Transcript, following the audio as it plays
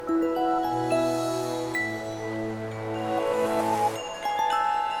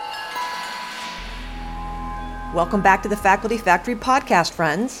welcome back to the Faculty Factory podcast,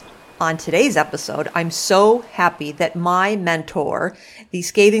 friends. On today's episode, I'm so happy that my mentor, the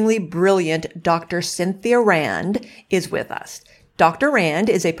scathingly brilliant Dr. Cynthia Rand, is with us. Dr. Rand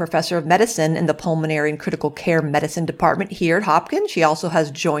is a professor of medicine in the pulmonary and critical care medicine department here at Hopkins. She also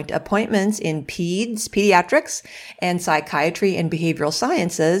has joint appointments in pediatrics, and psychiatry and behavioral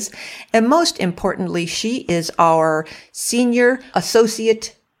sciences. And most importantly, she is our senior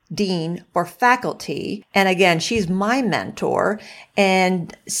associate dean for faculty. And again, she's my mentor.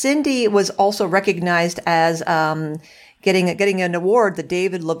 And Cindy was also recognized as getting an award, the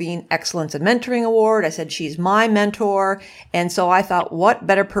David Levine Excellence in Mentoring Award. I said, she's my mentor. And so I thought, what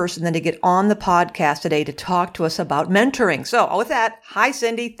better person than to get on the podcast today to talk to us about mentoring. So with that, hi,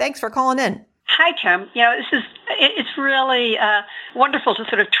 Cindy. Thanks for calling in. Hi, Kim. It's really wonderful to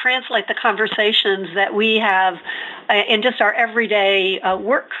sort of translate the conversations that we have in just our everyday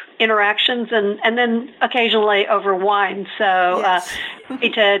work interactions and then occasionally over wine. So Yes. happy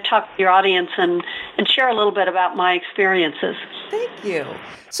to talk to your audience and share a little bit about my experiences. Thank you.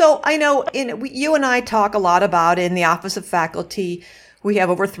 So I know you and I talk a lot about in the Office of Faculty. We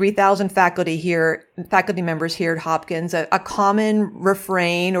have over 3,000 faculty members here at Hopkins. A common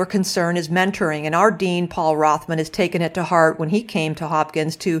refrain or concern is mentoring. And our dean, Paul Rothman, has taken it to heart when he came to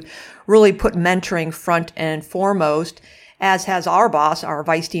Hopkins to really put mentoring front and foremost, as has our boss, our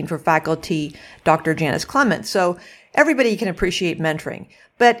vice dean for faculty, Dr. Janice Clements. So everybody can appreciate mentoring.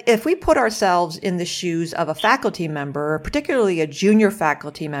 But if we put ourselves in the shoes of a faculty member, particularly a junior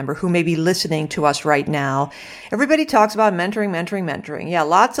faculty member who may be listening to us right now, everybody talks about mentoring. Yeah,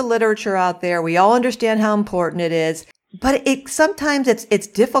 lots of literature out there. We all understand how important it is, but sometimes it's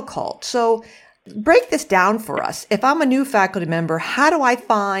difficult. So break this down for us. If I'm a new faculty member, how do I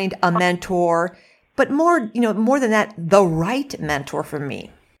find a mentor, but more than that, the right mentor for me?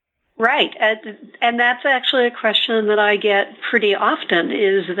 Right. And that's actually a question that I get pretty often,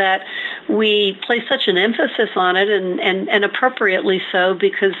 is that we place such an emphasis on it, and appropriately so,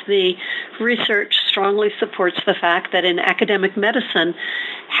 because the research strongly supports the fact that in academic medicine,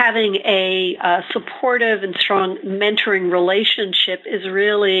 having a supportive and strong mentoring relationship is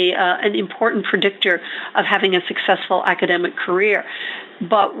really an important predictor of having a successful academic career.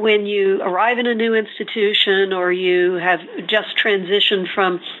 But when you arrive in a new institution, or you have just transitioned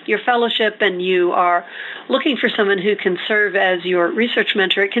from your fellowship and you are looking for someone who can serve as your research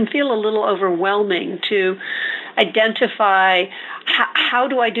mentor, it can feel a little overwhelming to identify, how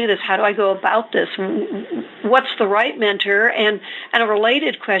do I do this? How do I go about this? What's the right mentor? And a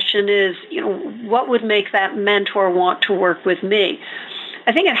related question is, what would make that mentor want to work with me?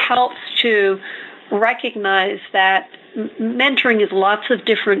 I think it helps to recognize that mentoring is lots of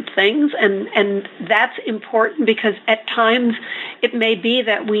different things, and that's important, because at times it may be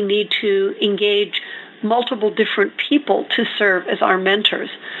that we need to engage multiple different people to serve as our mentors.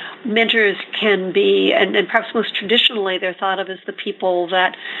 Mentors can be, and perhaps most traditionally, they're thought of as the people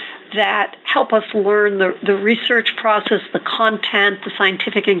that help us learn the research process, the content, the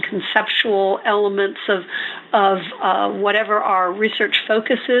scientific and conceptual elements of whatever our research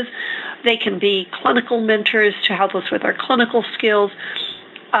focus is. They can be clinical mentors to help us with our clinical skills.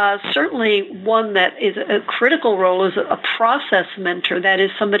 Certainly one that is a critical role is a process mentor. That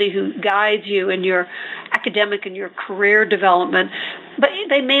is somebody who guides you in your academic and your career development, but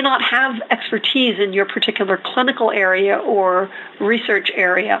they may not have expertise in your particular clinical area or research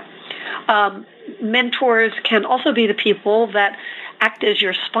area. Mentors can also be the people that act as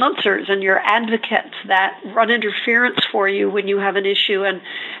your sponsors and your advocates, that run interference for you when you have an issue.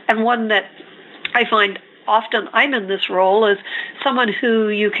 And one that I find often I'm in this role as someone who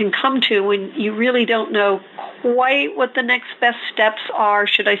you can come to when you really don't know quite what the next best steps are.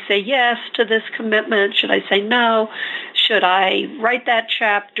 Should I say yes to this commitment? Should I say no? Should I write that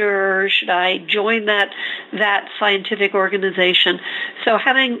chapter? Should I join that scientific organization? So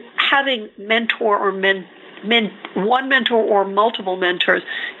having mentor or one mentor or multiple mentors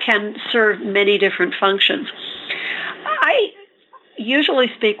can serve many different functions. I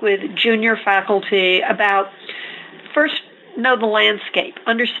usually speak with junior faculty about, first, know the landscape.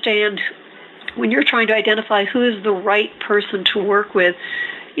 Understand when you're trying to identify who is the right person to work with,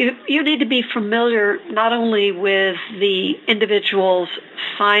 you need to be familiar not only with the individual's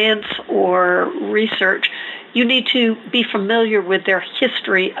science or research, you need to be familiar with their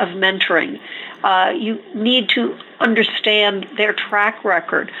history of mentoring. You need to understand their track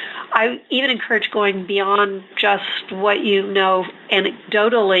record. I even encourage going beyond just what you know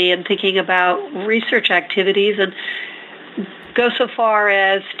anecdotally and thinking about research activities, and go so far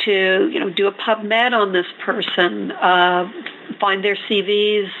as to do a PubMed on this person, find their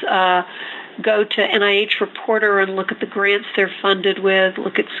CVs, go to NIH Reporter and look at the grants they're funded with,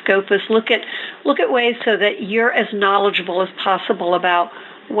 look at Scopus, look at ways so that you're as knowledgeable as possible about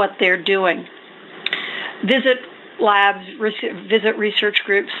what they're doing. Visit labs, visit research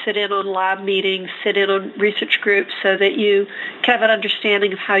groups, sit in on lab meetings, sit in on research groups so that you can have an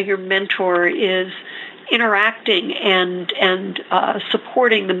understanding of how your mentor is interacting and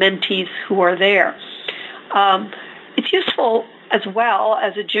supporting the mentees who are there. It's useful as well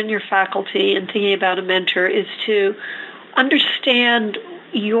as a junior faculty in thinking about a mentor is to understand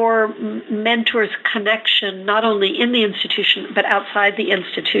your mentor's connection not only in the institution but outside the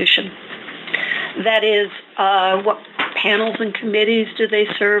institution. That is, what panels and committees do they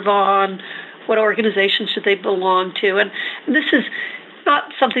serve on? What organizations do they belong to? And this is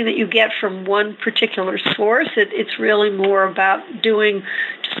not something that you get from one particular source. It's really more about doing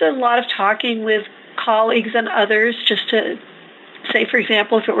just a lot of talking with colleagues and others just to say, for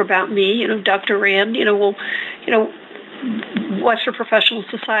example, if it were about me, Dr. Rand, what's her professional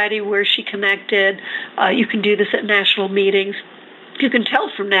society? Where's she connected? You can do this at national meetings. You can tell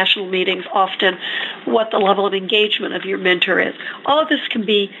from national meetings often what the level of engagement of your mentor is. All of this can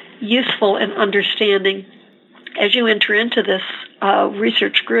be useful in understanding as you enter into this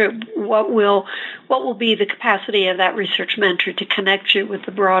research group, what will be the capacity of that research mentor to connect you with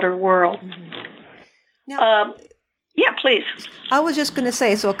the broader world. Mm-hmm. Now, yeah, please. I was just going to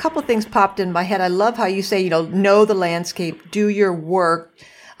say, so a couple of things popped in my head. I love how you say, know the landscape, do your work.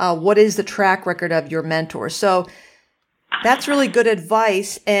 What is the track record of your mentor? So that's really good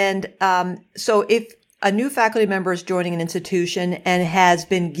advice. And so if a new faculty member is joining an institution and has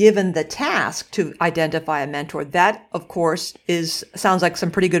been given the task to identify a mentor, that, of course, sounds like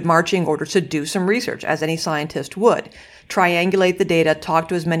some pretty good marching orders to do some research, as any scientist would. Triangulate the data, talk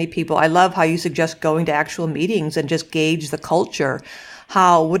to as many people. I love how you suggest going to actual meetings and just gauge the culture.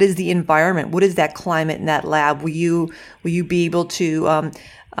 What is the environment? What is that climate in that lab? Will you be able to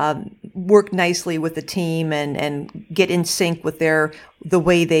work nicely with the team and get in sync with the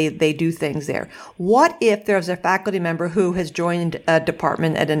way they do things there? What if there's a faculty member who has joined a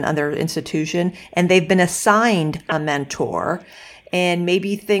department at another institution and they've been assigned a mentor, and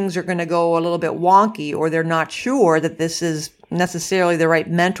maybe things are going to go a little bit wonky, or they're not sure that this is necessarily the right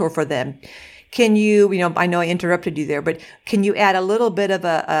mentor for them? Can you, I know I interrupted you there, but can you add a little bit of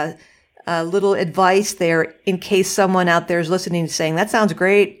a little advice there in case someone out there is listening and saying, that sounds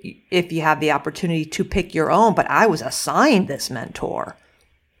great if you have the opportunity to pick your own, but I was assigned this mentor?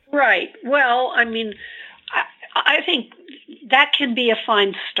 Right. Well, I think that can be a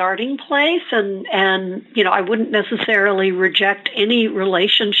fine starting place, and I wouldn't necessarily reject any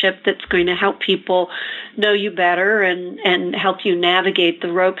relationship that's going to help people know you better and help you navigate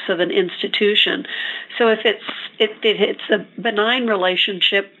the ropes of an institution. So if it's a benign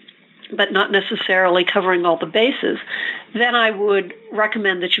relationship, but not necessarily covering all the bases, then I would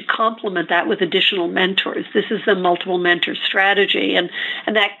recommend that you complement that with additional mentors. This is the multiple mentor strategy, and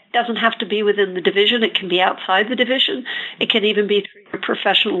that doesn't have to be within the division. It can be outside the division. It can even be through your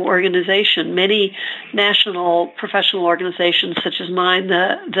professional organization. Many national professional organizations, such as mine,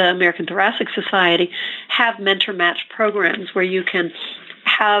 the American Thoracic Society, have mentor match programs where you can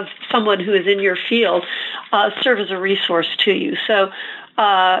have someone who is in your field serve as a resource to you. So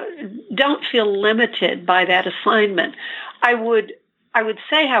don't feel limited by that assignment. I would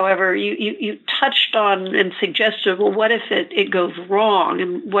say, however, you touched on and suggested, well, what if it goes wrong,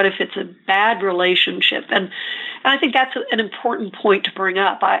 and what if it's a bad relationship? And I think that's an important point to bring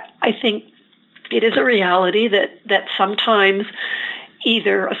up. I think it is a reality that sometimes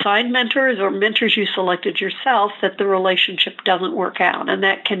either assigned mentors or mentors you selected yourself, that the relationship doesn't work out, and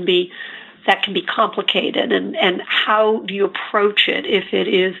that can be complicated, and how do you approach it if it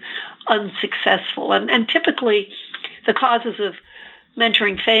is unsuccessful? And typically the causes of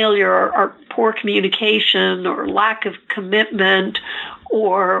mentoring failure are poor communication or lack of commitment,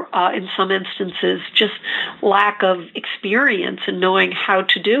 or in some instances just lack of experience in knowing how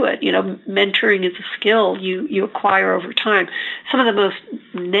to do it. Mentoring is a skill you acquire over time. Some of the most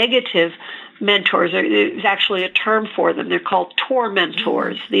negative mentors, there's actually a term for them. They're called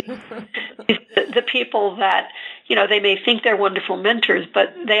tormentors. The people that, they may think they're wonderful mentors,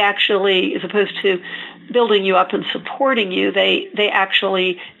 but they actually, as opposed to building you up and supporting you, they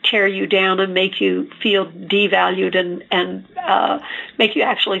actually tear you down and make you feel devalued and make you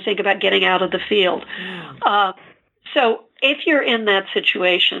actually think about getting out of the field. So if you're in that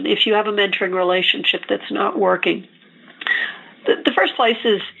situation, if you have a mentoring relationship that's not working, the first place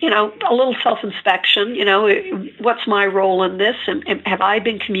is, a little self-inspection. What's my role in this? And have I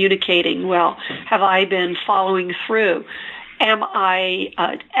been communicating well? Have I been following through? am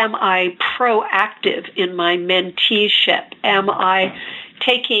I proactive in my menteeship? Am I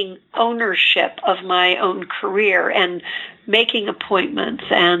taking ownership of my own career and making appointments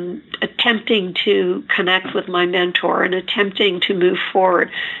and attempting to connect with my mentor and attempting to move forward?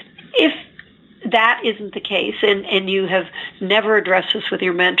 If that isn't the case, and you have never addressed this with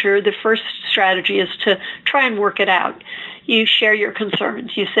your mentor, the first strategy is to try and work it out. You share your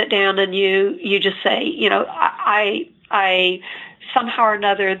concerns. You sit down and you just say, I somehow or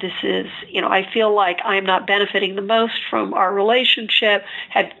another, this is, I feel like I'm not benefiting the most from our relationship.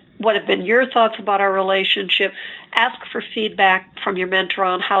 What have been your thoughts about our relationship? Ask for feedback from your mentor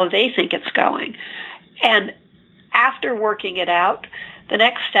on how they think it's going. And after working it out, the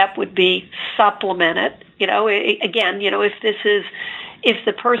next step would be supplement it. If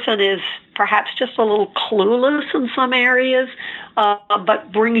the person is perhaps just a little clueless in some areas,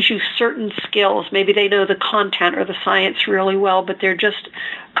 but brings you certain skills, maybe they know the content or the science really well, but they're just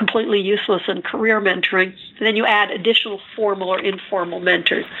completely useless in career mentoring, and then you add additional formal or informal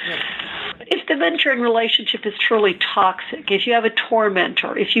mentors. Right. If the mentoring relationship is truly toxic, if you have a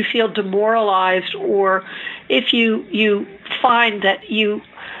tormentor, if you feel demoralized, or if you find that you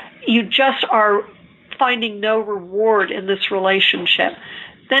just are finding no reward in this relationship,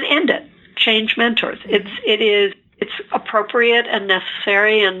 then end it. Change mentors. It's appropriate and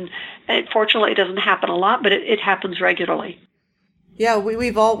necessary, and fortunately it doesn't happen a lot, but it happens regularly. Yeah,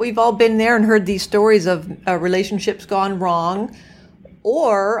 we've all been there and heard these stories of relationships gone wrong,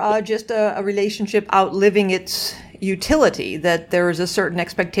 or just a relationship outliving its utility, that there is a certain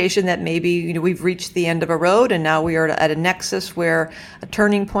expectation that maybe we've reached the end of a road and now we are at a nexus, where a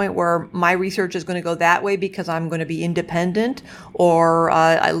turning point where my research is going to go that way because I'm going to be independent, or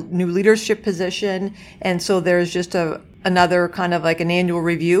a new leadership position. And so there's just another kind of like an annual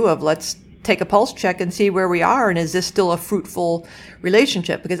review of, let's take a pulse check and see where we are, and is this still a fruitful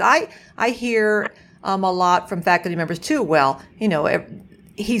relationship? Because I hear a lot from faculty members too. Well,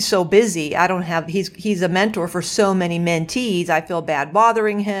 he's so busy. He's a mentor for so many mentees. I feel bad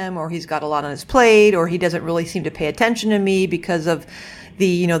bothering him, or he's got a lot on his plate, or he doesn't really seem to pay attention to me because of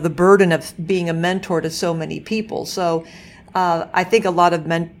the burden of being a mentor to so many people. So I think a lot of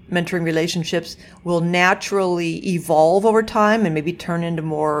mentoring relationships will naturally evolve over time and maybe turn into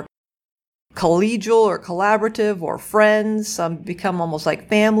more collegial or collaborative or friends. Some become almost like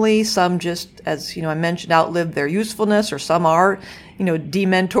family. Some just, as I mentioned, outlive their usefulness, or some are,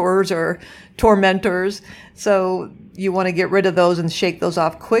 dementors or tormentors. So you want to get rid of those and shake those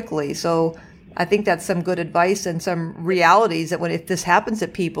off quickly. So I think that's some good advice and some realities that if this happens to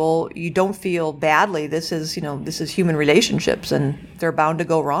people, you don't feel badly. This is human relationships, and they're bound to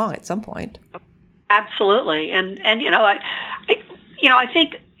go wrong at some point. Absolutely. And I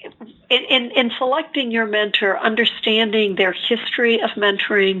think in selecting your mentor, understanding their history of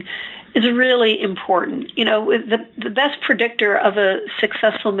mentoring is really important. The best predictor of a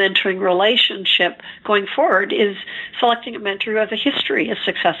successful mentoring relationship going forward is selecting a mentor who has a history of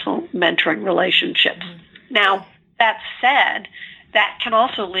successful mentoring relationships. Mm-hmm. Now, that said, that can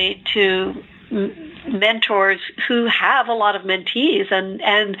also lead to mentors who have a lot of mentees,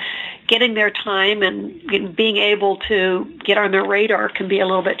 and getting their time and being able to get on their radar can be a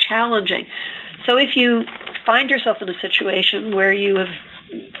little bit challenging. So if you find yourself in a situation where you have,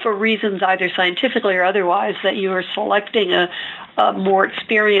 for reasons either scientifically or otherwise, that you are selecting a more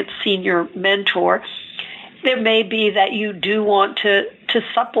experienced senior mentor, there may be that you do want to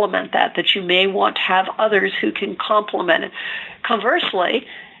supplement that you may want to have others who can complement it. Conversely,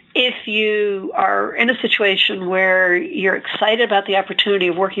 if you are in a situation where you're excited about the opportunity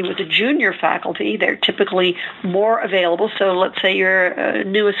of working with a junior faculty, they're typically more available. So let's say you're a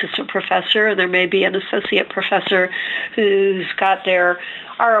new assistant professor, and there may be an associate professor who's got their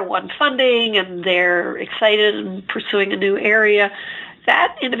R01 funding and they're excited and pursuing a new area.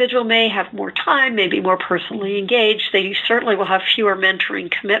 That individual may have more time, may be more personally engaged. They certainly will have fewer mentoring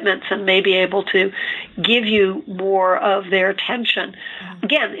commitments and may be able to give you more of their attention.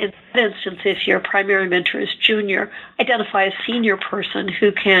 Again, in that instance, if your primary mentor is junior, identify a senior person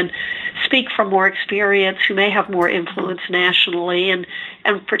who can speak from more experience, who may have more influence nationally, and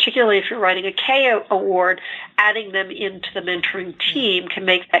particularly if you're writing a K award, adding them into the mentoring team can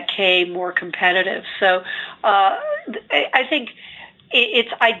make that K more competitive. So I think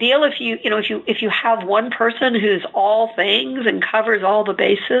it's ideal if you have one person who's all things and covers all the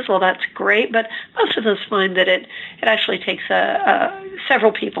bases. Well, that's great, but most of us find that it actually takes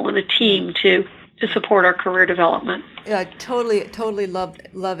several people in a team to support our career development. Yeah, totally love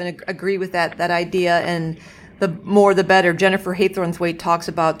and agree with that idea. And the more the better. Jennifer Haythornthwaite talks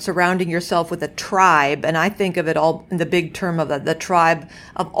about surrounding yourself with a tribe, and I think of it all in the big term of the tribe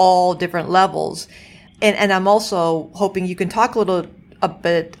of all different levels. And I'm also hoping you can talk a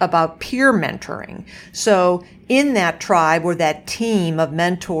bit about peer mentoring. So in that tribe or that team of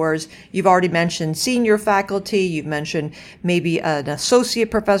mentors, you've already mentioned senior faculty, you've mentioned maybe an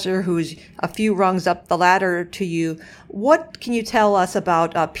associate professor who's a few rungs up the ladder to you. What can you tell us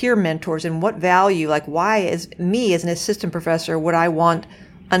about peer mentors and what value, like why as an assistant professor, would I want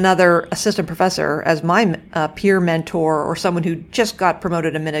another assistant professor as my peer mentor or someone who just got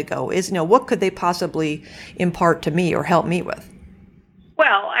promoted a minute ago? What could they possibly impart to me or help me with?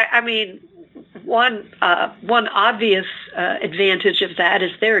 Well, I mean, one obvious advantage of that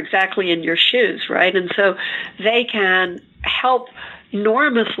is they're exactly in your shoes, right? And so they can help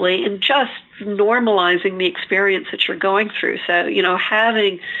enormously in just normalizing the experience that you're going through. So,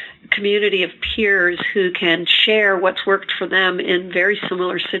 having a community of peers who can share what's worked for them in very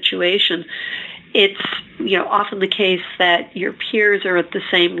similar situations. It's, often the case that your peers are at the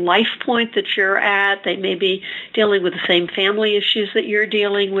same life point that you're at. They may be dealing with the same family issues that you're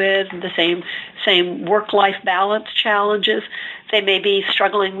dealing with, the same work-life balance challenges. They may be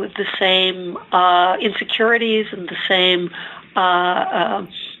struggling with the same insecurities and the same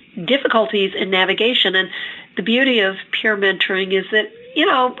difficulties in navigation. And the beauty of peer mentoring is that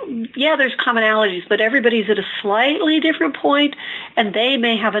there's commonalities, but everybody's at a slightly different point, and they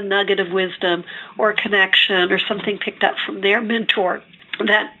may have a nugget of wisdom or a connection or something picked up from their mentor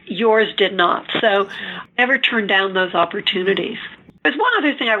that yours did not. So never turn down those opportunities. There's one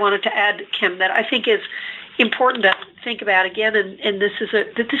other thing I wanted to add, Kim, that I think is important to think about again, and this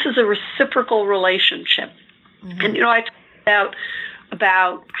is a reciprocal relationship. Mm-hmm. And I talked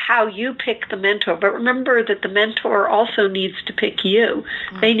about how you pick the mentor, but remember that the mentor also needs to pick you.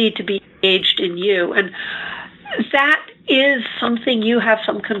 Mm-hmm. They need to be engaged in you, and that is something you have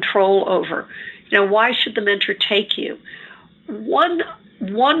some control over. Why should the mentor take you? One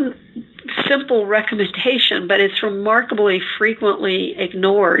simple recommendation, but it's remarkably frequently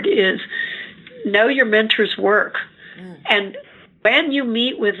ignored, is know your mentor's work. Mm. And when you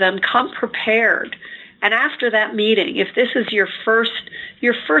meet with them, come prepared. And after that meeting, if this is your first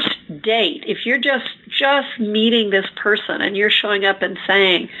date, if you're just meeting this person and you're showing up and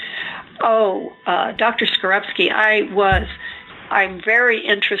saying, Dr. Skorupski, I'm very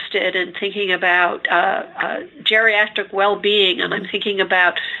interested in thinking about geriatric well-being, and I'm thinking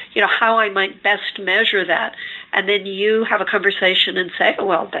about, how I might best measure that. And then you have a conversation and say,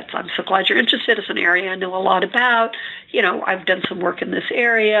 I'm so glad you're interested. It's an area I know a lot about. I've done some work in this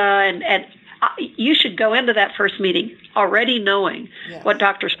area, and you should go into that first meeting already knowing what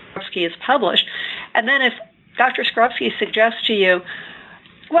Dr. Skorupski has published. And then if Dr. Skorupski suggests to you,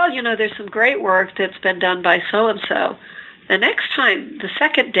 there's some great work that's been done by so-and-so, the next time, the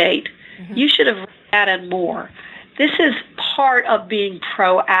second date, mm-hmm. you should have read that and more. This is part of being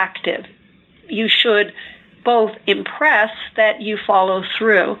proactive. You should both impress that you follow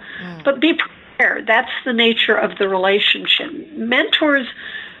through, but be prepared. That's the nature of the relationship. Mentors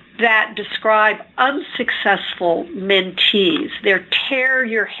that describe unsuccessful mentees, they're tear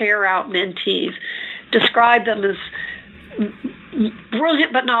your hair out mentees, describe them as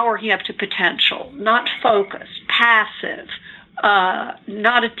brilliant but not working up to potential, not focused, passive,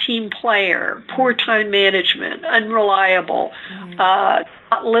 not a team player, poor time management, unreliable, not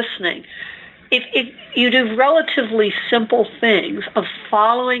listening. If you do relatively simple things of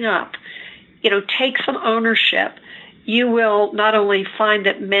following up, take some ownership, you will not only find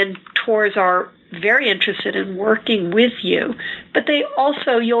that mentors are very interested in working with you, but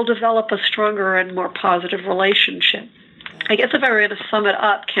you'll develop a stronger and more positive relationship. I guess if I were to sum it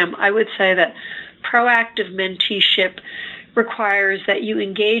up, Kim, I would say that proactive menteeship requires that you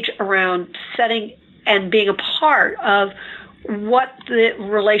engage around setting and being a part of what the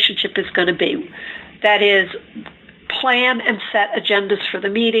relationship is going to be. That is, plan and set agendas for the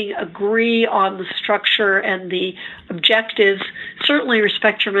meeting, agree on the structure and the objectives, certainly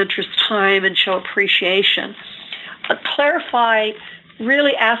respect your mentor's time and show appreciation. Clarify,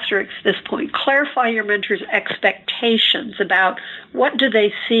 really asterisk this point, clarify your mentor's expectations about what do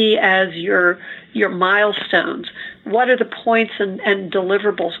they see as your milestones, what are the points and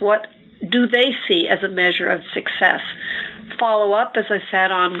deliverables, what do they see as a measure of success. Follow up, as I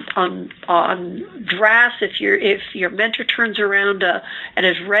said, on drafts. If your mentor turns around and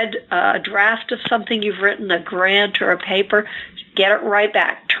has read a draft of something you've written, a grant or a paper, get it right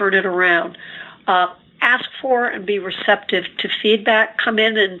back, turn it around. Ask for and be receptive to feedback. Come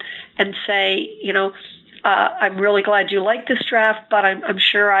in and say, I'm really glad you like this draft, but I'm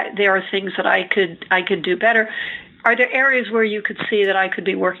sure there are things that I could do better. Are there areas where you could see that I could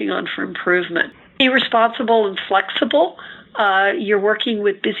be working on for improvement? Be responsible and flexible. You're working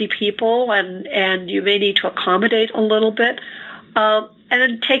with busy people, and you may need to accommodate a little bit. And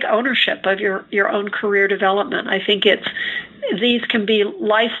then take ownership of your own career development. I think these can be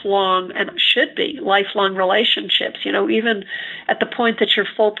lifelong, and should be lifelong relationships. Even at the point that you're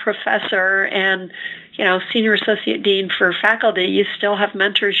full professor and senior associate dean for faculty, you still have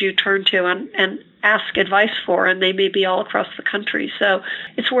mentors you turn to and ask advice for, and they may be all across the country. So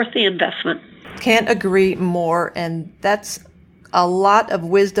it's worth the investment. Can't agree more, and that's a lot of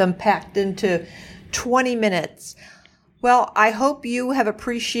wisdom packed into 20 minutes. Well, I hope you have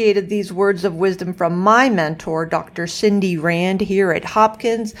appreciated these words of wisdom from my mentor, Dr. Cindy Rand, here at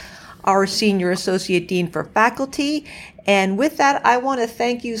Hopkins, our Senior Associate Dean for Faculty. And with that, I want to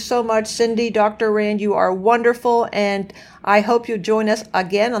thank you so much, Cindy. Dr. Rand, you are wonderful, and I hope you'll join us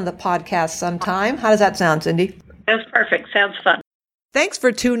again on the podcast sometime. How does that sound, Cindy? That's perfect. Sounds fun. Thanks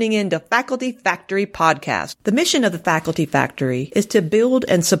for tuning in to Faculty Factory Podcast. The mission of the Faculty Factory is to build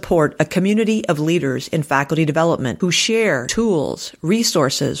and support a community of leaders in faculty development who share tools,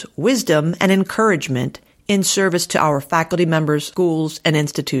 resources, wisdom, and encouragement in service to our faculty members, schools, and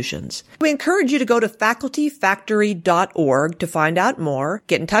institutions. We encourage you to go to facultyfactory.org to find out more.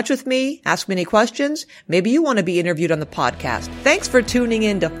 Get in touch with me, ask me any questions. Maybe you want to be interviewed on the podcast. Thanks for tuning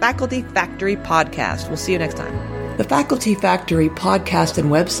in to Faculty Factory Podcast. We'll see you next time. The Faculty Factory podcast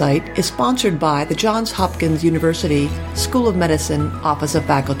and website is sponsored by the Johns Hopkins University School of Medicine Office of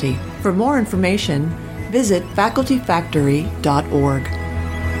Faculty. For more information, visit facultyfactory.org.